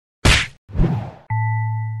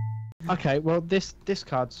Okay, well this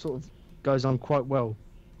card sort of goes on quite well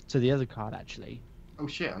to the other card actually. Oh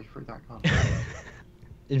shit! I threw that card.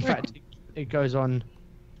 In fact, it goes on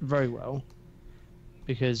very well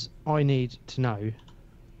because I need to know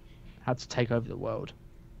how to take over the world.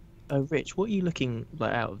 Rich, what are you looking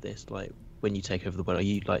like out of this? Like when you take over the world, are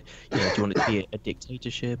you like, do you want it to be a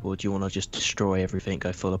dictatorship, or do you want to just destroy everything,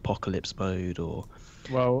 go full apocalypse mode, or?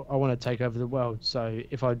 Well, I want to take over the world, so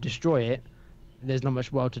if I destroy it, there's not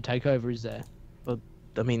much world to take over, is there? Well,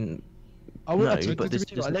 I mean, I no, want but this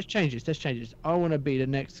let's change this. Let's change this. I want to be the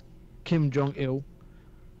next Kim Jong-il,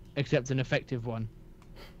 except an effective one,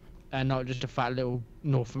 and not just a fat little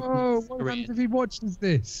North. Oh, what happens if he watches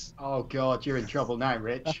this? Oh god, you're in trouble now,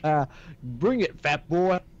 Rich. Bring it, fat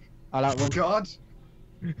boy. I like Oh god.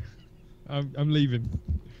 I'm leaving.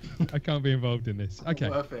 I can't be involved in this. Okay.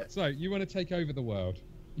 Worth it. So you want to take over the world?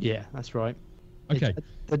 Yeah, that's right. Okay.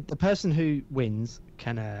 The person who wins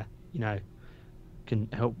can can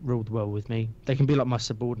help rule the world with me. They can be like my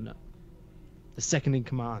subordinate, the second in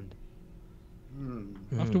command.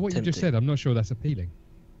 After what you just said, I'm not sure that's appealing.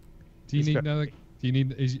 Do you need another? Do you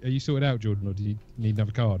need? Are you sorted out, Jordan, or do you need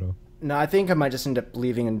another card? Or No, I think I might just end up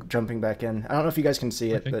leaving and jumping back in. I don't know if you guys can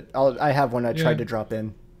see it, Okay. but I have one I tried to drop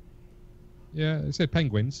in. yeah, it said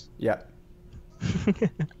penguins. Yeah.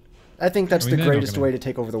 I think that's I mean, the they're not greatest gonna- way to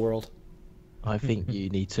take over the world. I think you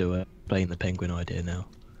need to explain the penguin idea now.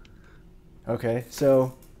 Okay,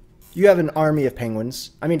 so you have an army of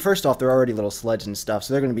penguins. I mean, first off, they're already little sleds and stuff,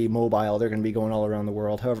 so they're going to be mobile. They're going to be going all around the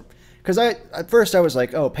world. However, because at first I was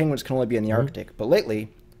like, oh, penguins can only be in the Arctic. But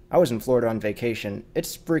lately, I was in Florida on vacation.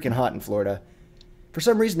 It's freaking hot in Florida. For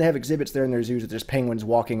some reason, they have exhibits there in their zoos that there's penguins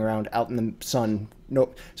walking around out in the sun.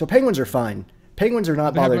 No, so penguins are fine. Penguins are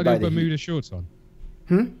not They have bothered like by little the Bermuda heat. shorts on.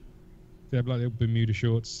 Hmm? They have like little Bermuda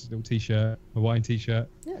shorts, little t-shirt, Hawaiian t-shirt.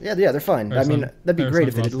 Yeah, they're fine. Pair I of mean, sun- that'd be pair of great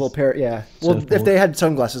if they did a little sunglasses. pair. Yeah. Well, if Surfboard. they had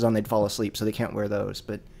sunglasses on, they'd fall asleep, so they can't wear those.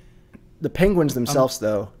 But the penguins themselves,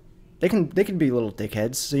 though, they can be little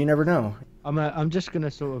dickheads, so you never know. I'm just gonna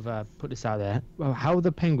sort of put this out there. Well, how are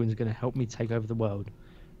the penguins gonna help me take over the world?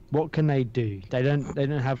 What can they do? They don't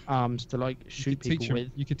have arms to like shoot people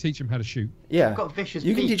with. You could teach them how to shoot. Yeah. They've got vicious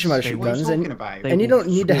You can teach them how to beaks. shoot What are you guns, talking and about? They And you will don't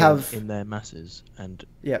need to swarm have- in their masses and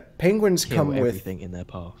yeah, penguins kill come with everything in their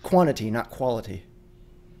path. quantity, not quality.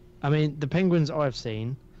 I mean, the penguins I've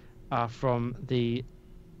seen are from the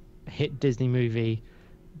hit Disney movie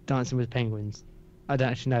Dancing with Penguins. I don't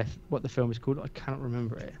actually know what the film is called. I cannot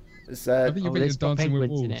remember it. Is I that? think you're there's thinking got Dancing with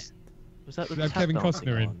penguins in Wolves. it. Was that the They have tap Kevin dancing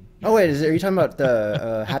Costner in. one? Oh wait, are you talking about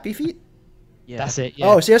the Happy Feet? Yeah. That's it. Yeah.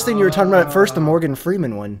 Oh, see, I was thinking you were talking about at first the Morgan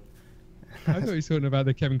Freeman one. I thought you were talking about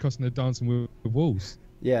the Kevin Costner Dancing with Wolves.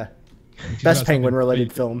 Yeah, which is best about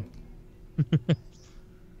penguin-related something film.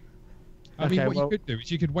 I mean, Okay, what well- you could do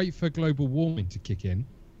is you could wait for global warming to kick in.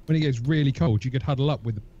 When it gets really cold, you could huddle up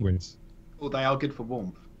with the penguins. Well, they are good for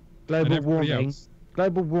warmth. And Global everybody warming. else.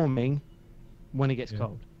 Global warming. When it gets Yeah.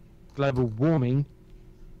 cold. Global warming.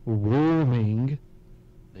 Warming.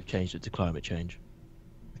 They've changed it to climate change.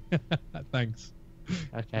 Thanks.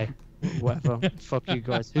 Okay. Whatever. Fuck you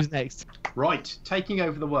guys. Who's next? Right, taking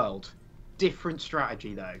over the world. Different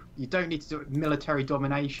strategy though. You don't need to do military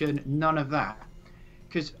domination, none of that.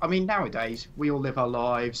 Because, I mean, nowadays, we all live our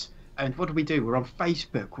lives, and what do? We're on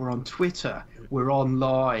Facebook, we're on Twitter, we're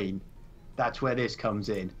online. That's where this comes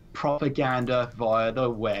in. Propaganda via the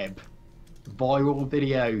web. Viral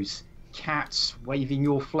videos. Cats waving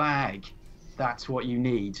your flag. That's what you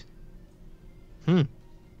need. Hmm.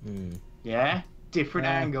 Yeah? Different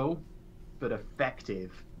angle, but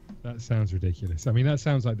effective. That sounds ridiculous. I mean, that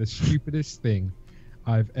sounds like the stupidest thing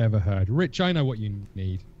I've ever heard. Rich, I know what you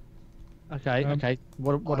need. Okay. Okay.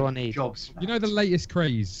 What do I need? Jobs. You know the latest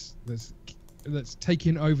craze that's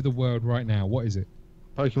taking over the world right now? What is it?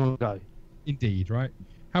 Pokemon Go. Indeed, right?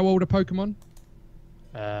 How old are Pokemon?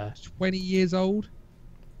 20 years old?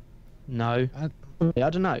 No. Uh, I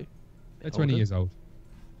don't know. They're 20 years old.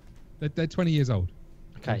 They're 20 years old.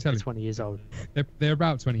 Okay, telling they're 20 years old. They're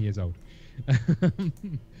about 20 years old.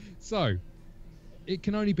 So, it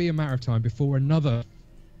can only be a matter of time before another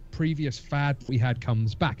previous fad we had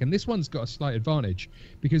comes back. And this one's got a slight advantage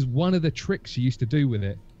because one of the tricks you used to do with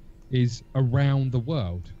it is around the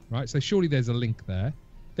world, right? So surely there's a link there.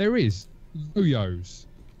 There is yo-yos.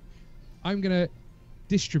 I'm going to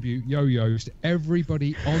distribute yo-yos to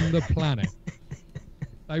everybody on the planet.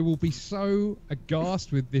 They will be so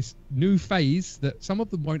aghast with this new phase that some of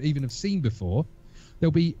them won't even have seen before. They'll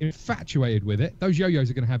be infatuated with it. Those yo-yos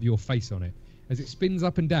are going to have your face on it. As it spins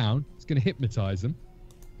up and down, it's going to hypnotize them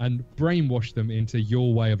and brainwash them into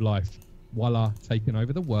your way of life. Voila, taking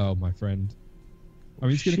over the world, my friend. I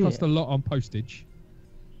mean, it's going to cost a lot on postage.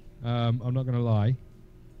 I'm not going to lie.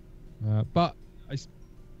 But I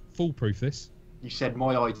foolproof this. You said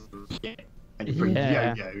my idea was shit, and you bring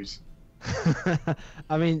Yeah. yo-yos.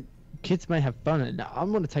 I mean, kids may have fun. And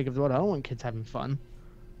I'm going to take over the world. I don't want kids having fun.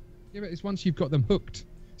 Yeah, but it's once you've got them hooked.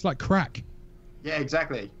 It's like crack. Yeah,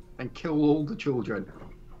 exactly. And kill all the children.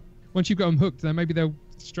 Once you've got them hooked, then maybe they'll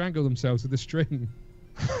strangle themselves with a string.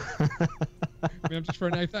 I mean, I'm just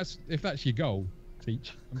throwing out if that's your goal,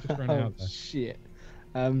 Teach. I'm just throwing it out there. Shit.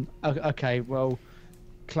 Okay, well,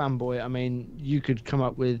 Clam Boy, I mean, you could come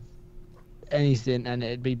up with anything and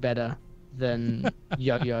it'd be better than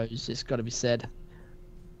yo-yos, it's got to be said.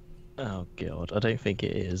 Oh god, I don't think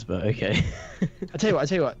it is, but okay. I tell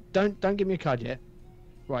you what, don't give me a card yet.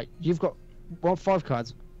 Right, you've got 5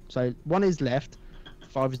 cards. So 1 is left,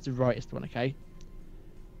 5 is the rightest one, okay?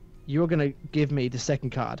 You're going to give me the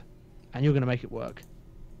second card and you're going to make it work.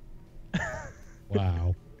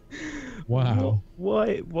 Wow. Wow.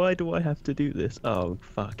 Why do I have to do this? Oh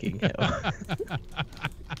fucking hell.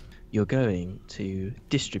 You're going to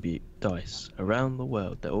distribute dice around the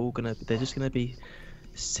world. They're just gonna be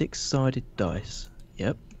 6-sided dice.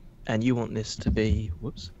 Yep. And you want this to be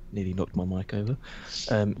whoops, nearly knocked my mic over.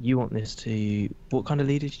 You want this to what kind of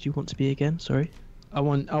leader did you want to be again? Sorry? I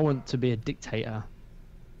want to be a dictator.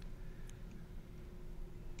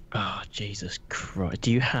 Oh Jesus Christ.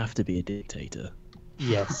 Do you have to be a dictator?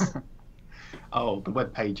 Yes. Oh, the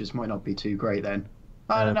web pages might not be too great then.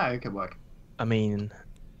 I don't know, it could work. I mean,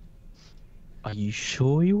 are you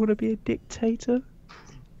sure you want to be a dictator?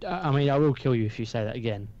 I mean, I will kill you if you say that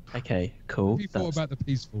again. Okay, cool. Have you thought about the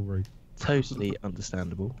peaceful route? Totally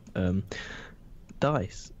understandable.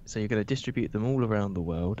 Dice. So you're going to distribute them all around the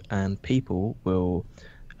world, and people will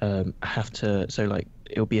have to. So like,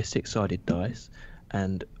 it'll be a 6-sided dice,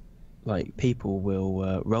 and like people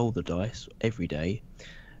will roll the dice every day,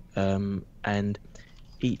 and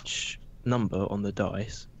each number on the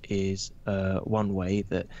dice is one way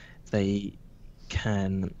that they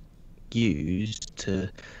can use to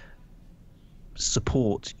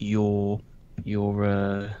support your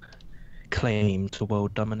claim to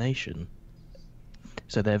world domination.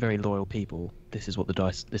 So they're very loyal people. This is what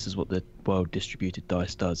the world distributed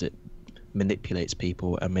dice does. It manipulates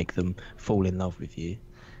people and make them fall in love with you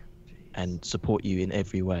and support you in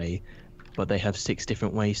every way, but they have 6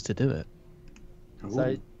 different ways to do it.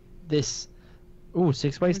 So this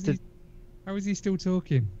 6 ways to How is he still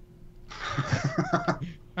talking?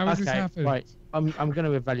 How has this happened? right. I'm going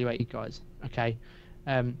to evaluate you guys. Okay,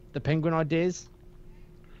 the penguin ideas.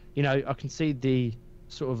 You know, I can see the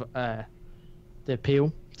sort of the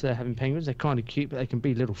appeal to having penguins. They're kind of cute, but they can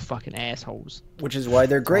be little fucking assholes. Which is why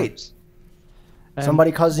they're great. Um,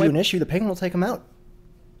 Somebody causes you web- an issue, the penguin will take them out.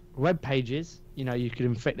 Web pages. You know, you could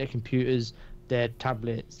infect their computers, their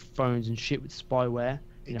tablets, phones, and shit with spyware.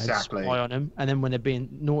 You know, Exactly. spy on them, and then when they're being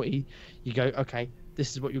naughty, you go, okay,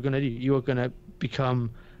 this is what you're going to do. You are going to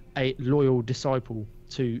become a loyal disciple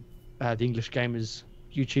to the English Gamers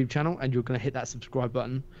YouTube channel, and you're going to hit that subscribe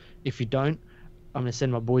button. If you don't, I'm going to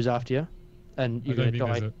send my boys after you, and you're going to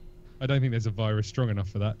die. I don't think there's a virus strong enough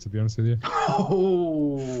for that, to be honest with you.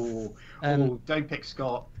 Oh, don't pick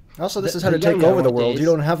Scott. Also, this The- is how to the take yo-yo over the world. ideas- You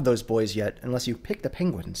don't have those boys yet, unless you pick the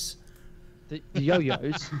penguins. The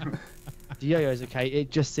yo-yos, the yo-yos, okay,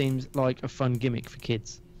 it just seems like a fun gimmick for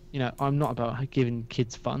kids. You know, I'm not about giving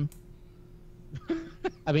kids fun.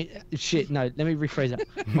 I mean, shit, no, let me rephrase that.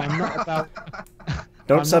 I'm not about...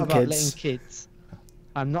 Don't I'm sub not about kids. letting kids...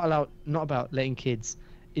 I'm not about letting kids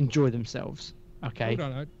enjoy themselves, okay?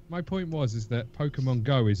 Hold on. My point is that Pokemon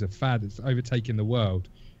Go is a fad that's overtaking the world.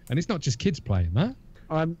 And it's not just kids playing that.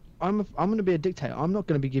 I'm going to be a dictator. I'm not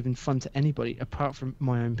going to be giving fun to anybody apart from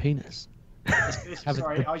my own penis.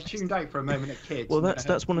 Sorry, I tuned out for a moment at kids. Well, and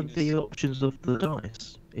that's one of the options of the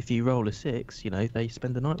dice. If you roll a 6, you know, they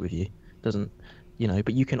spend the night with you. Doesn't, you know,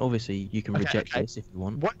 but you can reject this if you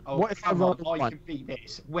want. What if I come roll on, I one? can beat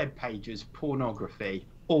this. Web pages, pornography,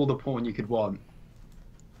 all the porn you could want.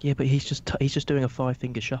 Yeah, but he's just doing a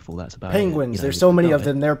 5-finger shuffle. That's about Penguins, it, you know, there's with so the many of die.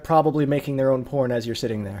 them, they're probably making their own porn as you're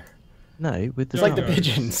sitting there. No, with the It's like the Yo-yos.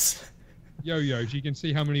 pigeons. Yo-yos, you can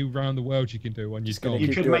see how many around the world you can do when you've Just gonna gone. You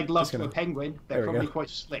keep could doing- make love just to gonna- a penguin. There They're we probably go. quite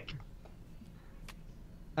slick.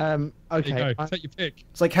 There you Okay, go. Take your pick.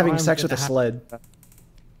 It's like having I'm sex with a gonna have- sled.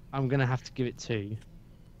 I'm going to have to give it to...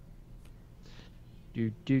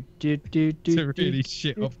 It's a really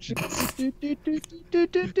shit option.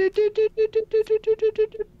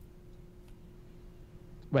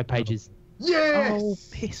 Web pages. Yes! Oh,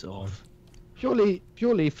 piss off! Purely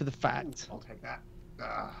for the fact, I'll take that.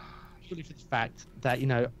 purely for the fact that, you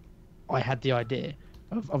know, I had the idea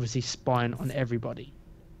of obviously spying on everybody.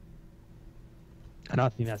 And I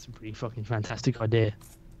think that's a pretty fucking fantastic idea.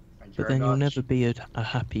 Thank you But very then you'll much. never be a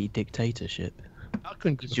happy dictatorship. I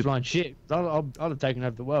couldn't give a flying shit. I'd have taken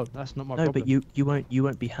over the world. That's not my No, problem. but you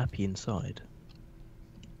won't be happy inside.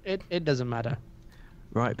 It doesn't matter.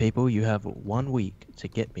 Right, people, you have 1 week to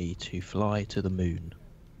get me to fly to the moon.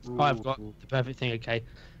 I've got the perfect thing. Okay,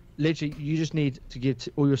 literally, you just need to give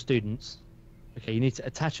to all your students. Okay, you need to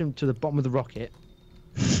attach them to the bottom of the rocket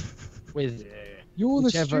with You're the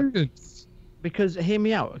Whichever- students. because hear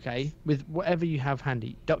me out. Okay, with whatever you have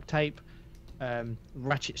handy, duct tape,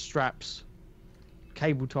 ratchet straps,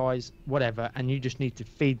 cable ties, whatever, and you just need to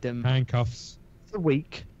feed them Handcuffs. for a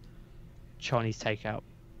week. Chinese takeout,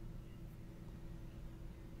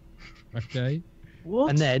 Okay. What?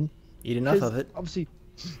 and then Eat enough 'cause of it. obviously,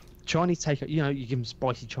 Chinese takeout. You know, you give them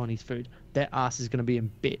spicy Chinese food. Their ass is going to be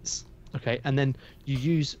in bits. Okay, and then you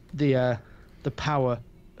use the power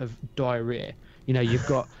of diarrhea. You know, you've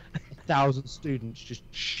got 1,000 students just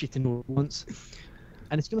shitting all at once,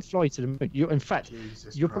 and it's going to fly to the moon. In fact,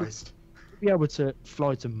 Jesus you're probably Christ. be able to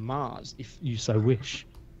fly to Mars if you so wish.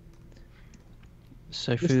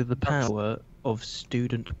 So through the power of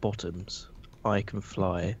student bottoms, I can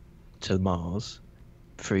fly to Mars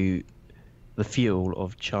through the fuel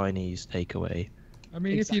of Chinese takeaway. I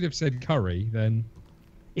mean, if you'd have said curry, then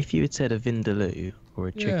If you had said a vindaloo or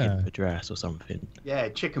a chicken Yeah. madras or something, Yeah,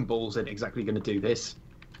 chicken balls ain't exactly going to do this.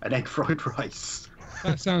 An egg fried rice.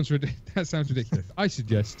 that sounds that sounds ridiculous. I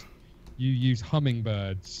suggest you use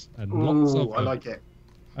hummingbirds and lots Ooh, of I them. like it.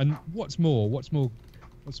 And what's more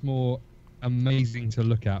amazing to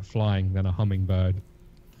look at flying than a hummingbird?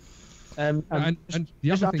 And the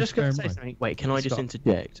just, other I'm thing just to bear going in to say mind, something. wait, can I just Stop.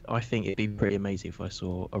 interject? I think it'd be pretty amazing if I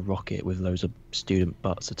saw a rocket with loads of student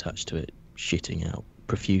butts attached to it, shitting out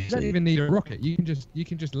you don't profusely. even need a rocket. You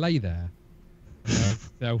can just lay there.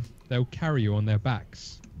 They'll carry you on their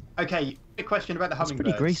backs. Okay, a question about the That's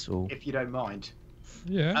hummingbirds. pretty graceful. If you don't mind.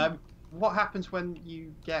 Yeah. What happens when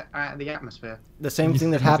you get out of the atmosphere? The same You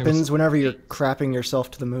thing that think there was- happens whenever you're crapping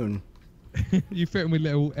yourself to the moon. You fit them with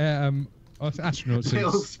little astronaut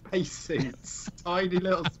Little suits. space suits. Tiny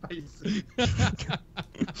little space suits.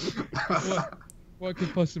 What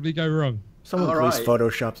could possibly go wrong? Someone All please right.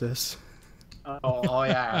 Photoshop this. Oh, I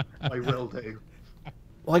am. I will do.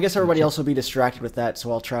 Well, I guess everybody else will be distracted with that,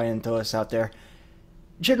 so I'll try and throw us out there.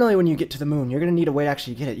 Generally, when you get to the moon, you're going to need a way to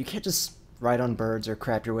actually get it. You can't just ride on birds or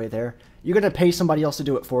crap your way there. You're going to pay somebody else to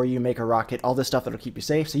do it for you, make a rocket, all this stuff that'll keep you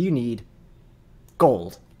safe, so you need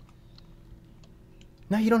gold.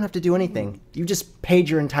 Now you don't have to do anything. You just paid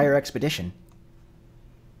your entire expedition.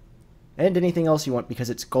 And anything else you want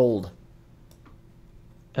because it's gold.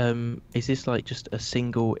 Is this like just a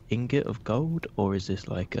single ingot of gold, or is this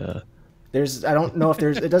like a? I don't know if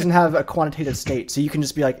it doesn't have a quantitative state, so you can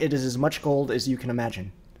just be like, it is as much gold as you can imagine.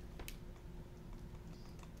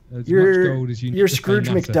 As You're, much gold as you need you're to pay Scrooge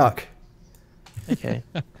NASA. McDuck. Okay.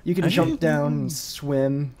 You can jump down and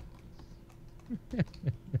swim.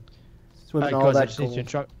 Swim in all Guys, that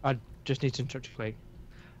gold. I just need to interrupt you quick.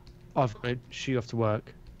 I've got to shoot off to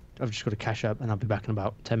work. I've just got to cash up, and I'll be back in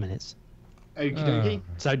about 10 minutes. Okie dokie.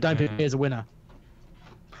 So don't pick me as a winner.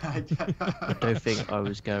 I don't think I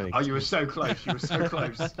was going. Oh, you were so close. You were so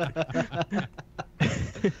close. Alright,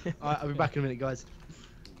 I'll be back in a minute, guys.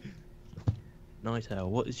 Night Owl,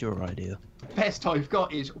 what is your idea? Best I've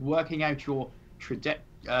got is working out your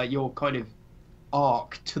kind of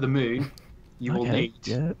arc to the moon. You will Okay, need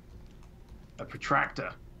yeah. a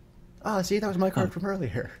protractor. Ah, see, that was my card from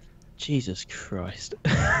earlier. Jesus Christ.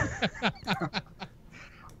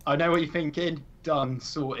 I know what you're thinking. Done.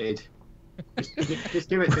 Sorted. Just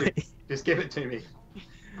give it to me. Just give it to me.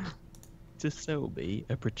 To sell me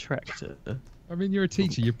a protractor. I mean, you're a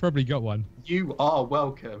teacher. You've probably got one. You are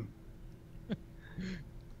welcome.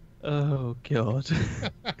 Oh God.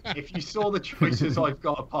 If you saw the choices I've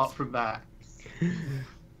got apart from that.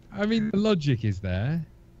 I mean, the logic is there.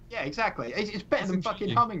 Yeah, exactly. It's better than fucking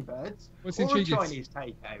intriguing. hummingbirds. What's or a intriguing? Chinese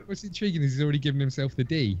takeout. What's intriguing is he's already given himself the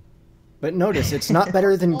D. But notice, it's not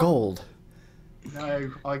better than gold.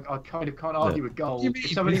 No, I kind of can't argue with gold. you mean?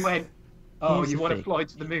 If somebody went, oh, Here's you the want to thing. fly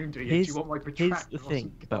to the moon, do you? Here's, Do you want my here's protractor? the or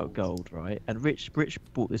thing some about gold, right? And Rich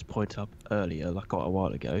brought this point up earlier, like quite a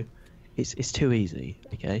while ago. It's too easy,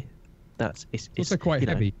 okay? It's Also quite you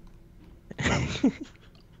know. heavy.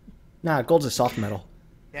 Nah, gold's a soft metal.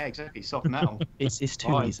 Yeah, exactly. Soft metal. It's too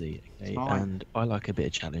fine. easy, okay? fine. And I like a bit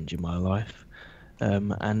of challenge in my life.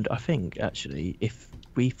 And I think actually, if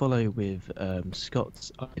we follow with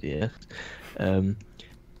Scott's idea,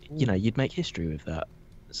 you know, you'd make history with that.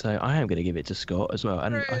 So I am going to give it to Scott as well,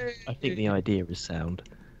 and I think the idea is sound.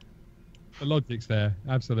 The logic's there.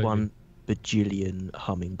 Absolutely. 1 bajillion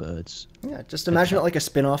hummingbirds. Yeah, just imagine it like a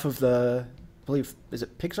spin-off of the, I believe, is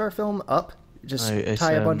it Pixar film Up? Just No, it's,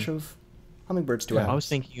 tie a bunch of hummingbirds to a I house. was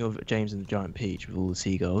thinking of James and the Giant Peach with all the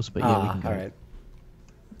seagulls, but yeah, we can go. All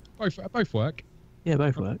right. Both work. Yeah,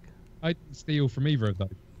 both work. I didn't steal from either of those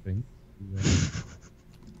things.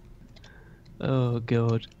 Oh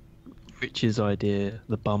god, Rich's idea,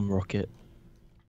 the bum rocket.